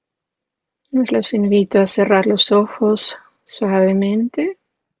Los invito a cerrar los ojos suavemente.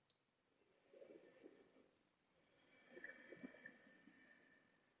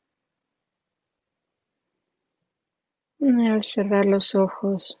 Y al cerrar los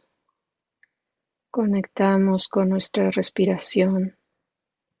ojos, conectamos con nuestra respiración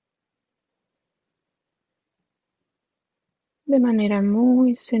de manera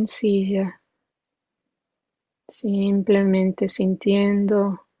muy sencilla, simplemente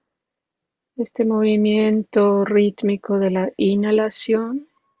sintiendo este movimiento rítmico de la inhalación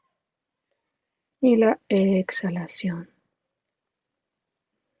y la exhalación.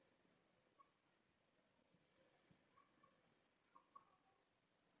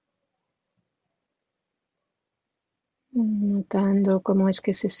 Notando cómo es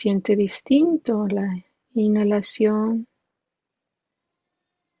que se siente distinto la inhalación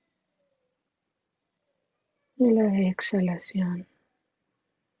y la exhalación.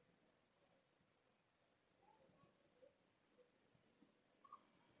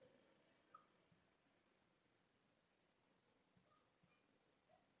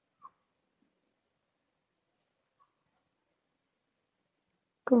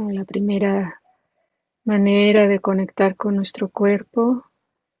 Como la primera manera de conectar con nuestro cuerpo,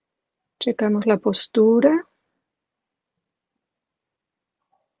 checamos la postura.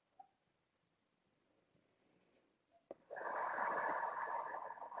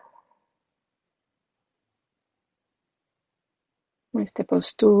 Esta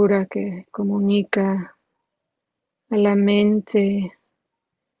postura que comunica a la mente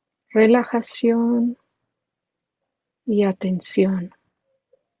relajación y atención.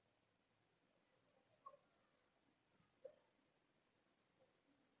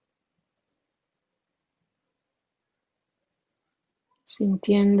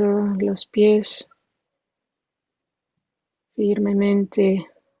 Sintiendo los pies firmemente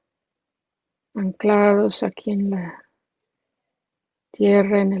anclados aquí en la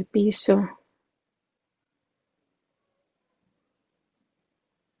tierra, en el piso.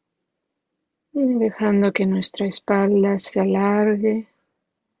 Y dejando que nuestra espalda se alargue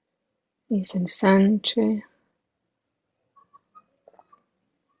y se ensanche.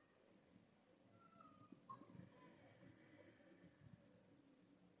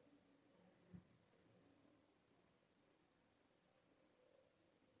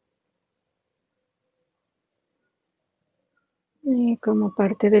 Y como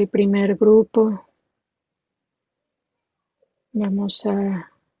parte del primer grupo, vamos a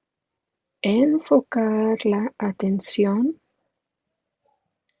enfocar la atención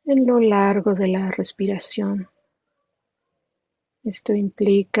en lo largo de la respiración. Esto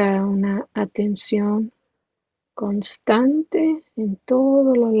implica una atención constante en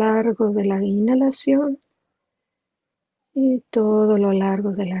todo lo largo de la inhalación y todo lo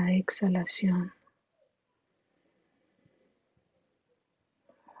largo de la exhalación.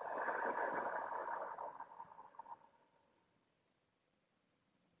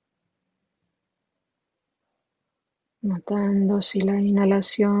 Notando si la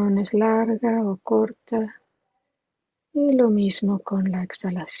inhalación es larga o corta y lo mismo con la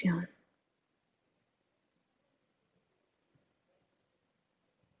exhalación.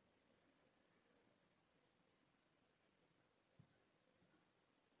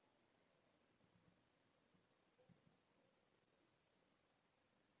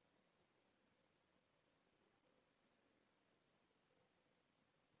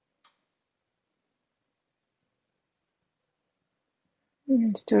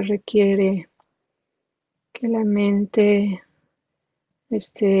 Esto requiere que la mente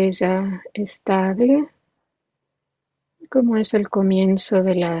esté ya estable, como es el comienzo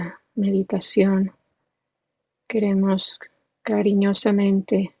de la meditación. Queremos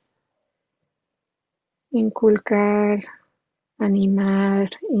cariñosamente inculcar, animar,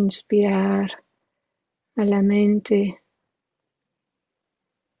 inspirar a la mente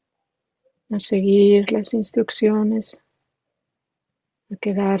a seguir las instrucciones, a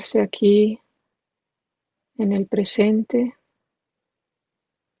quedarse aquí en el presente.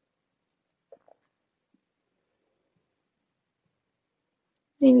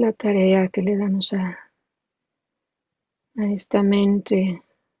 Y la tarea que le damos a esta mente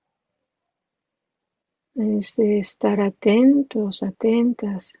es de estar atentos,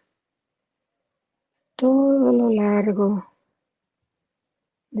 atentas, todo lo largo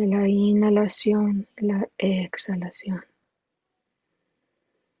de la inhalación y la exhalación.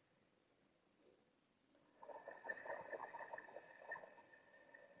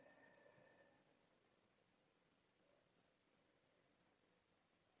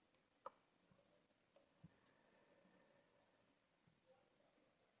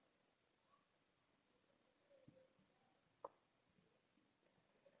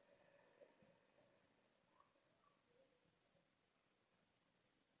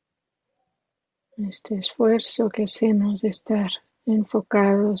 este esfuerzo que hacemos de estar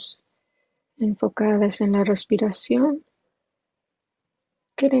enfocadas en la respiración,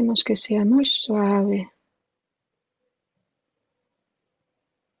 queremos que sea muy suave,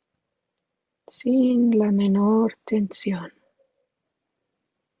 sin la menor tensión.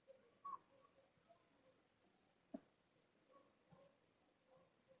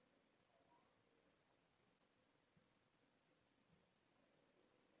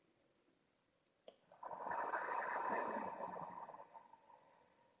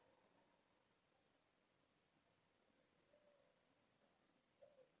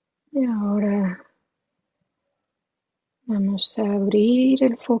 Y ahora vamos a abrir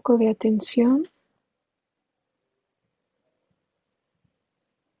el foco de atención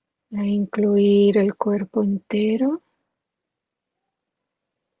a incluir el cuerpo entero.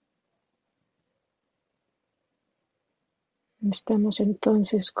 Estamos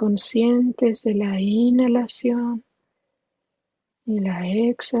entonces conscientes de la inhalación y la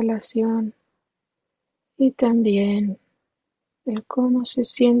exhalación y también de cómo se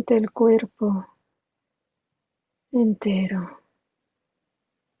siente el cuerpo entero.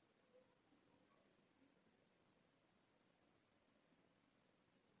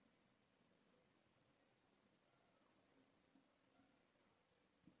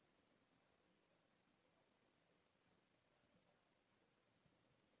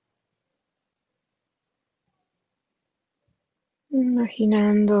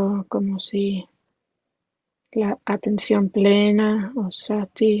 Imaginando como si la atención plena o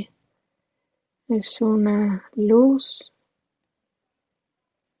sati es una luz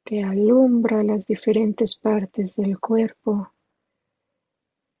que alumbra las diferentes partes del cuerpo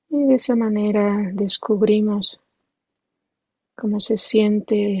y de esa manera descubrimos cómo se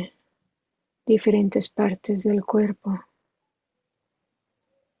siente diferentes partes del cuerpo.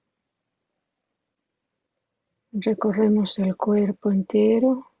 Recorremos el cuerpo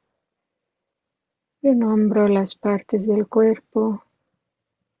entero. Yo nombro las partes del cuerpo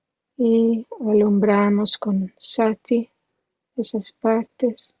y alumbramos con sati esas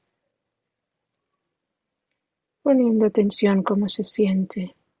partes, poniendo atención cómo se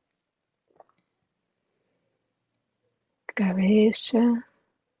siente. Cabeza,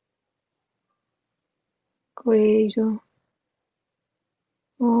 cuello,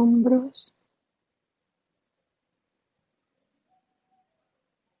 hombros,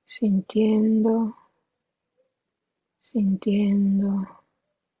 sintiendo, sintiendo,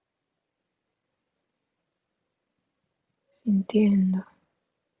 sintiendo.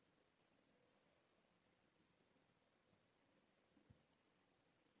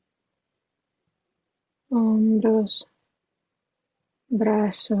 Hombros,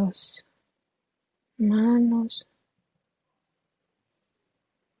 brazos, manos,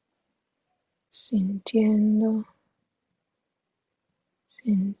 sintiendo,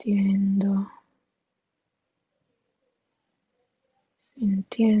 sintiendo,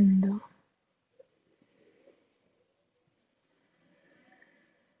 sintiendo.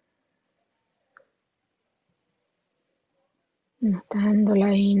 Notando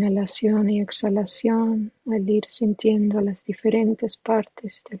la inhalación y exhalación al ir sintiendo las diferentes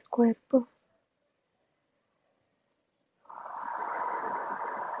partes del cuerpo.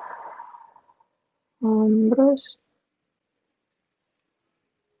 Hombros,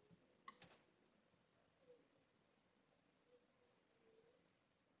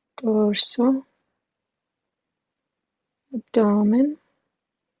 torso, abdomen,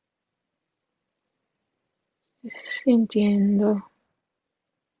 sintiendo,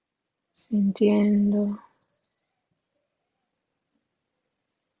 sintiendo,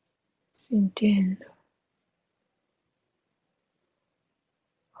 sintiendo.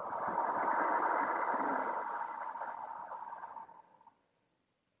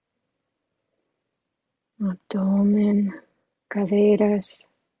 Abdomen, caderas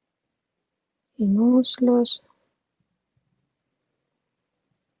y muslos,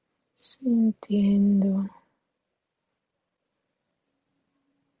 sintiendo,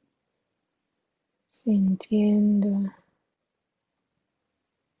 sintiendo,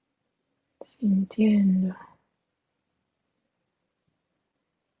 sintiendo.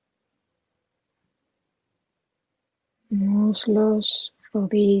 Muslos,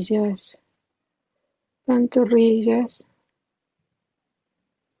 rodillas, pantorrillas,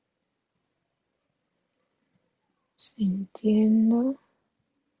 sintiendo,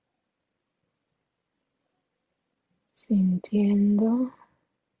 sintiendo,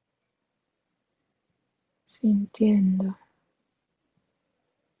 sintiendo.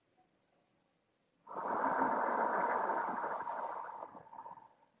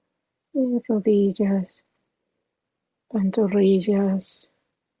 rodillas, pantorrillas,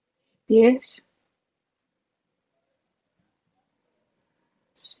 pies,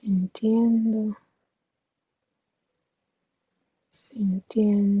 sintiendo,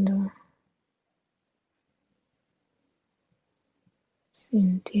 sintiendo,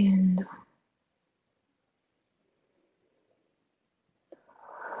 sintiendo.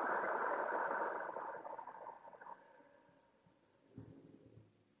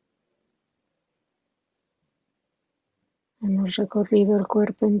 Hemos recorrido el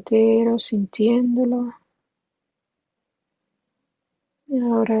cuerpo entero sintiéndolo y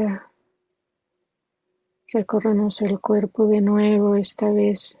ahora recorremos el cuerpo de nuevo, esta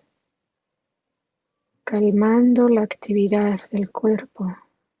vez calmando la actividad del cuerpo.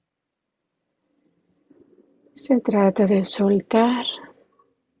 Se trata de soltar,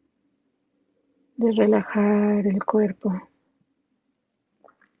 de relajar el cuerpo.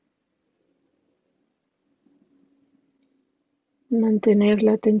 Mantener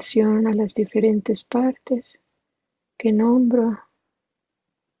la atención a las diferentes partes que nombro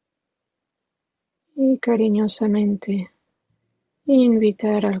y cariñosamente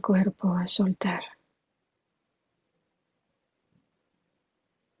invitar al cuerpo a soltar.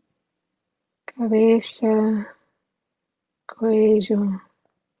 Cabeza, cuello,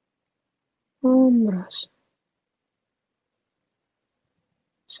 hombros,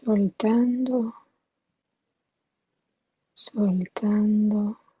 soltando,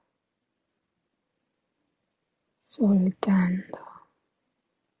 soltando, soltando.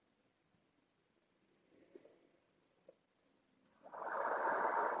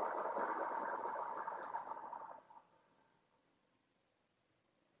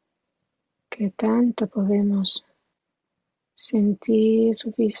 ¿Qué tanto podemos sentir,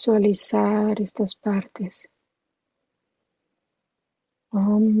 visualizar estas partes?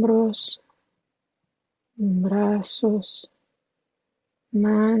 Hombros, brazos,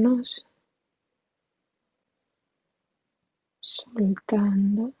 manos,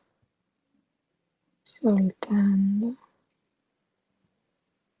 soltando, soltando,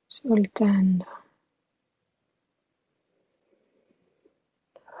 soltando.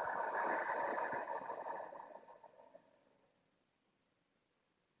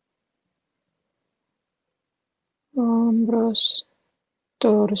 Hombros,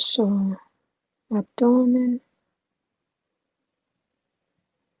 torso, abdomen,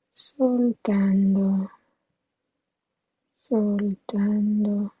 soltando,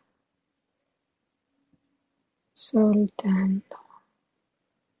 soltando, soltando.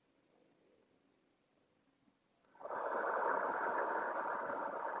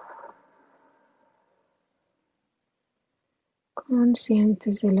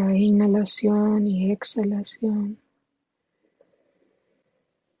 Conscientes de la inhalación y exhalación.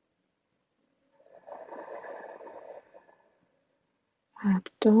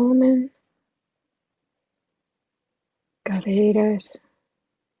 Abdomen, caderas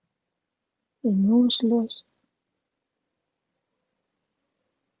y muslos.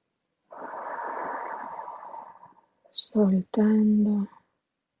 Soltando,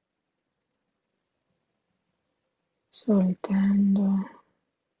 soltando,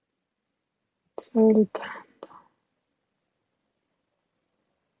 soltando.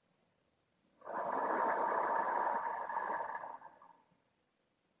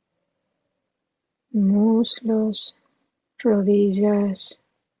 Muslos, rodillas,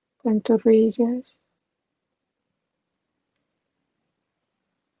 pantorrillas.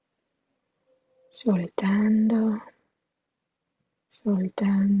 Soltando,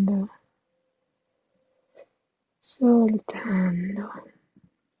 soltando, soltando.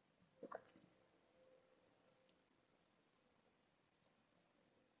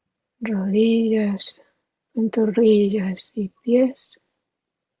 Rodillas, pantorrillas y pies.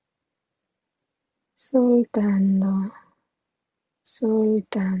 Soltando,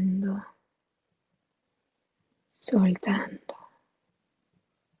 soltando, soltando.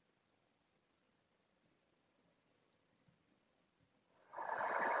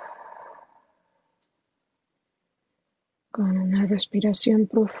 Con una respiración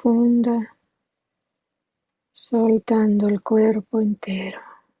profunda, soltando el cuerpo entero.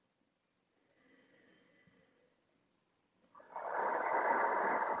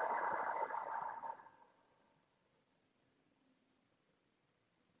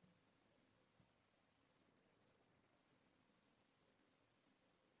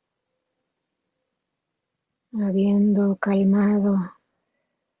 Habiendo calmado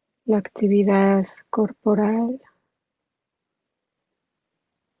la actividad corporal,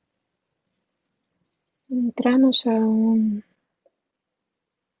 entramos a un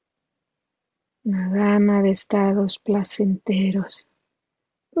una gama de estados placenteros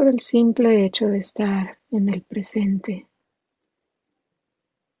por el simple hecho de estar en el presente.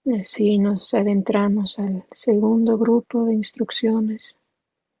 Así nos adentramos al segundo grupo de instrucciones,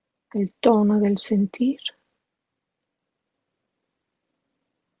 el tono del sentir.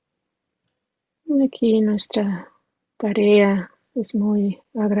 Aquí nuestra tarea es muy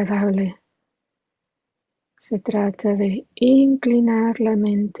agradable. Se trata de inclinar la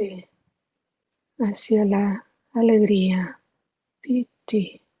mente hacia la alegría,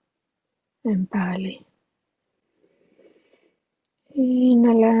 piti, en Pali.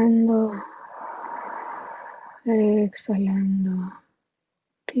 Inhalando, exhalando,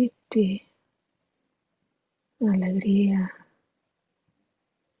 piti, alegría.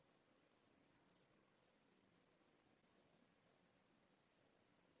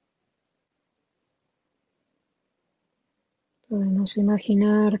 Podemos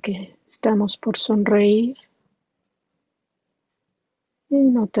imaginar que estamos por sonreír y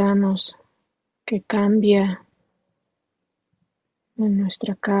notamos que cambia en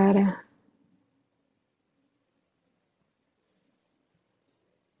nuestra cara.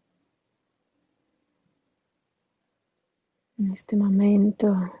 En este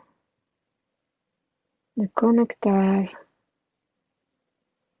momento de conectar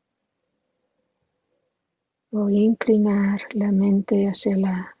o inclinar la mente hacia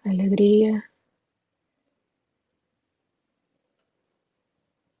la alegría,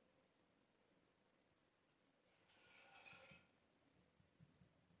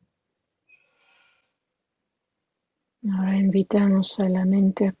 ahora invitamos a la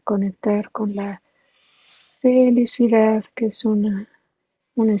mente a conectar con la felicidad, que es un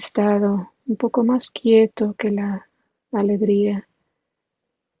estado un poco más quieto que la alegría.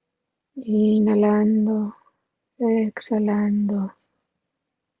 Inhalando, exhalando,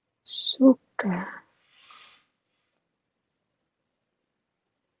 sukha.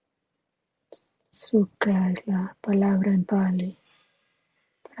 Sukha es la palabra en Pali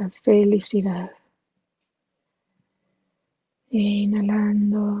para felicidad.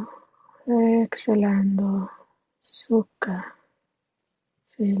 Inhalando, exhalando, sukha,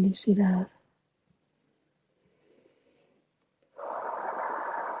 felicidad.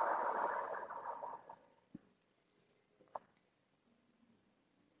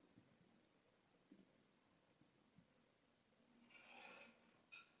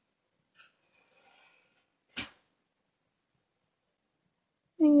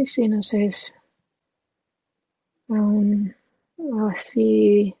 Y si nos es aún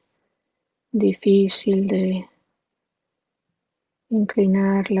así difícil de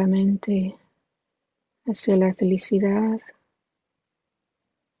inclinar la mente hacia la felicidad,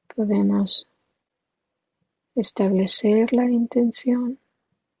 podemos establecer la intención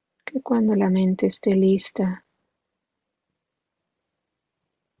que cuando la mente esté lista,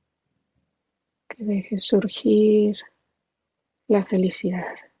 que deje surgir la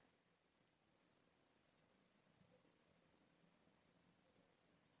felicidad.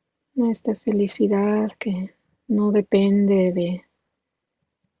 Esta felicidad que no depende de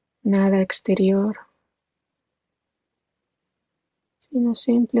nada exterior, sino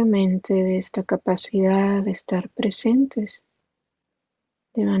simplemente de esta capacidad de estar presentes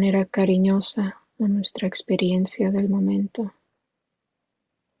de manera cariñosa a nuestra experiencia del momento.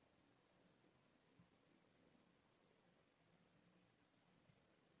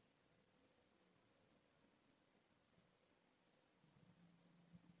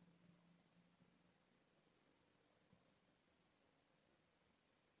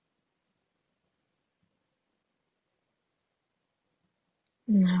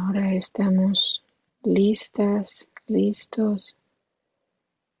 Ahora estamos listas, listos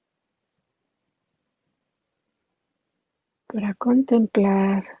para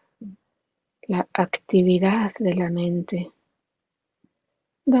contemplar la actividad de la mente.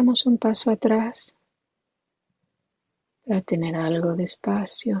 Damos un paso atrás para tener algo de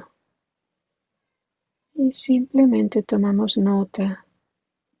espacio y simplemente tomamos nota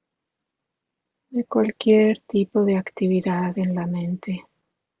de cualquier tipo de actividad en la mente,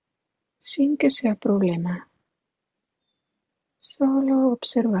 sin que sea problema. Solo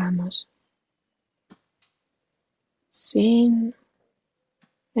observamos, sin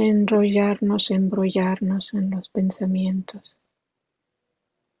embrollarnos en los pensamientos,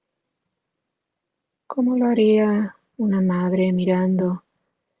 como lo haría una madre mirando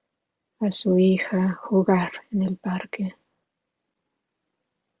a su hija jugar en el parque.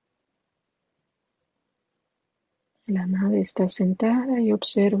 La madre está sentada y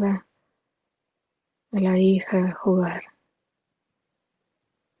observa a la hija jugar.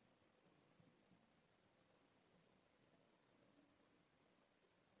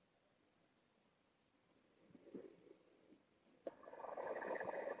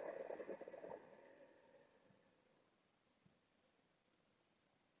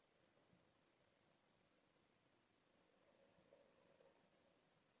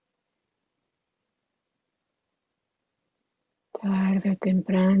 Tarde o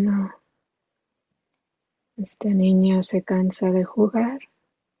temprano, esta niña se cansa de jugar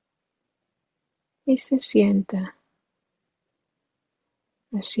y se sienta.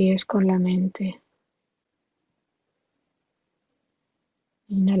 Así es con la mente.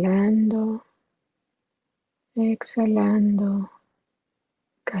 Inhalando, exhalando,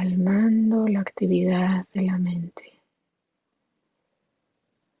 calmando la actividad de la mente.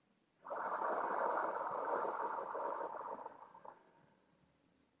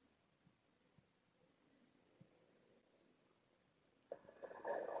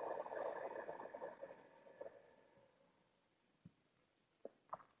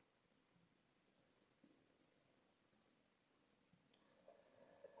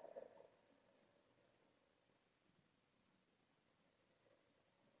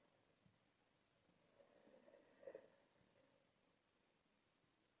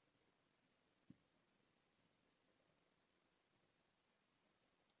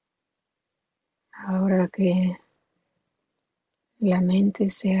 Ahora que la mente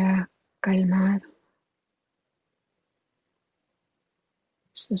se ha calmado,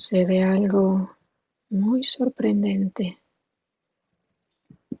 sucede algo muy sorprendente.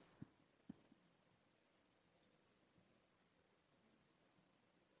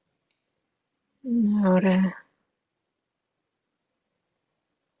 Ahora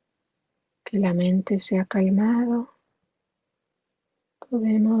que la mente se ha calmado,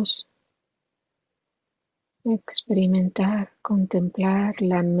 podemos experimentar, contemplar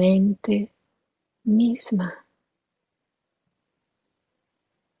la mente misma.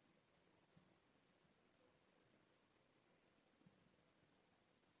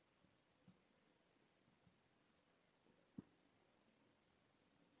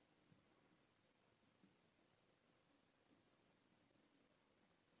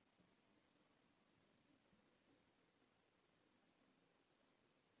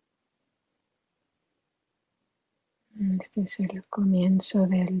 Este es el comienzo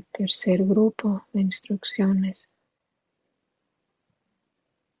del tercer grupo de instrucciones.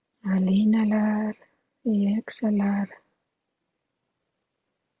 Al inhalar y exhalar,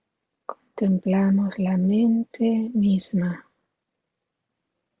 contemplamos la mente misma.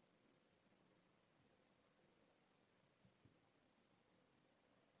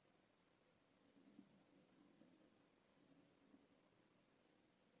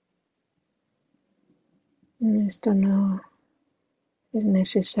 Esto no es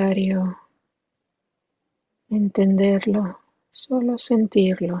necesario entenderlo, solo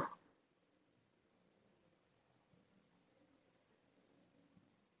sentirlo.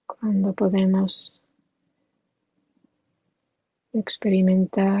 Cuando podemos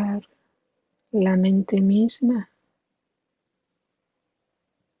experimentar la mente misma,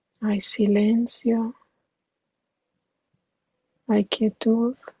 hay silencio, hay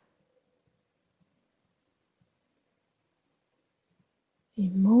quietud y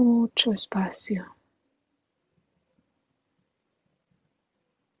mucho espacio.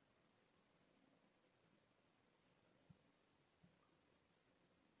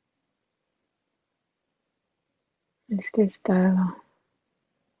 Este estado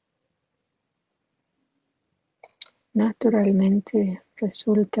naturalmente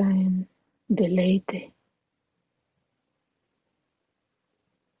resulta en deleite.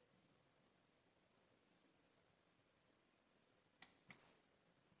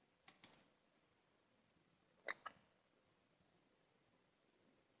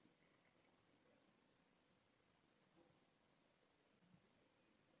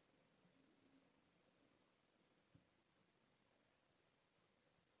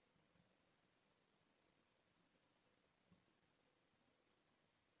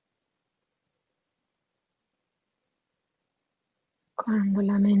 Cuando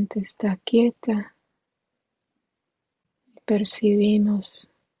la mente está quieta, percibimos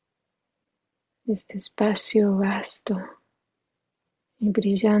este espacio vasto y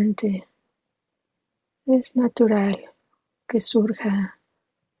brillante. Es natural que surja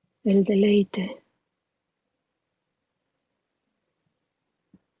el deleite.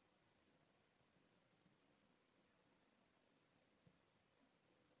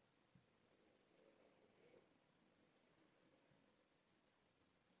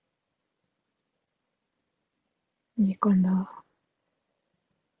 Y cuando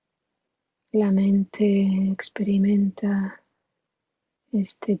la mente experimenta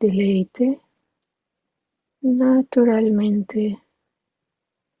este deleite, naturalmente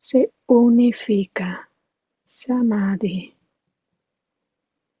se unifica. Samadhi.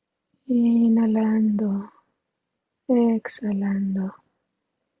 Inhalando, exhalando.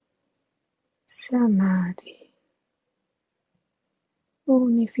 Samadhi.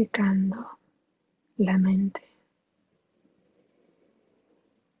 unificando la mente.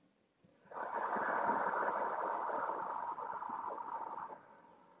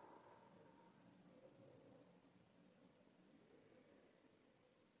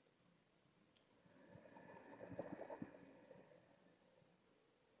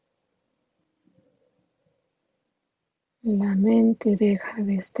 La mente deja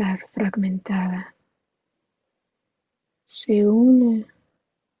de estar fragmentada, se une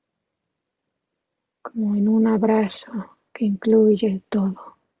como en un abrazo que incluye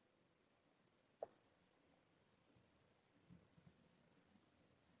todo.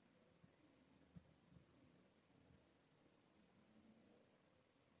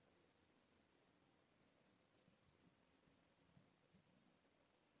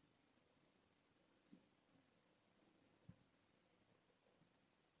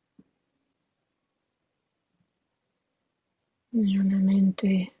 Y una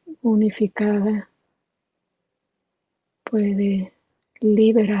mente unificada puede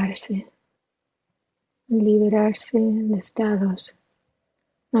liberarse de estados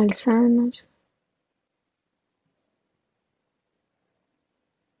malsanos,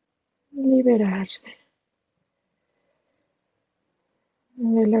 liberarse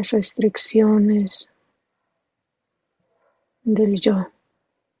de las restricciones del yo.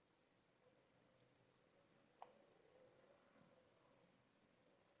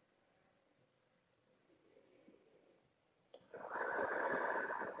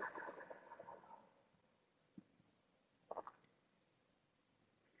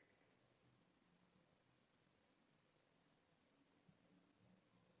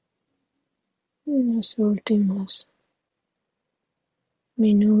 En los últimos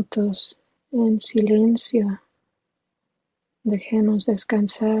minutos en silencio, dejemos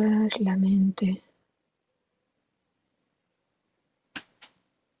descansar la mente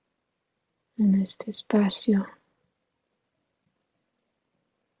en este espacio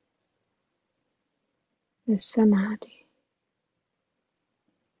de samadhi.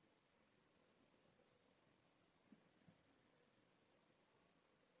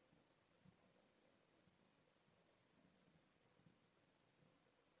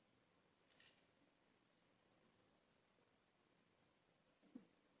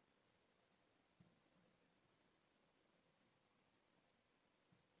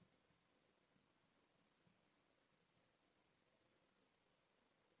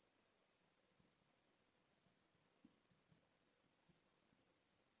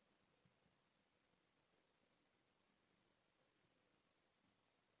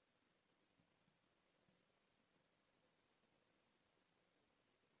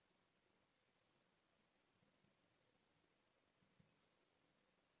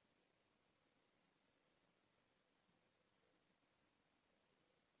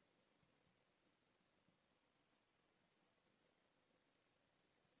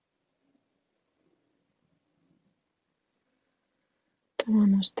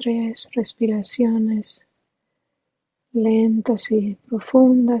 Tomamos 3 respiraciones lentas y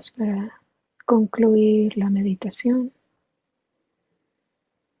profundas para concluir la meditación.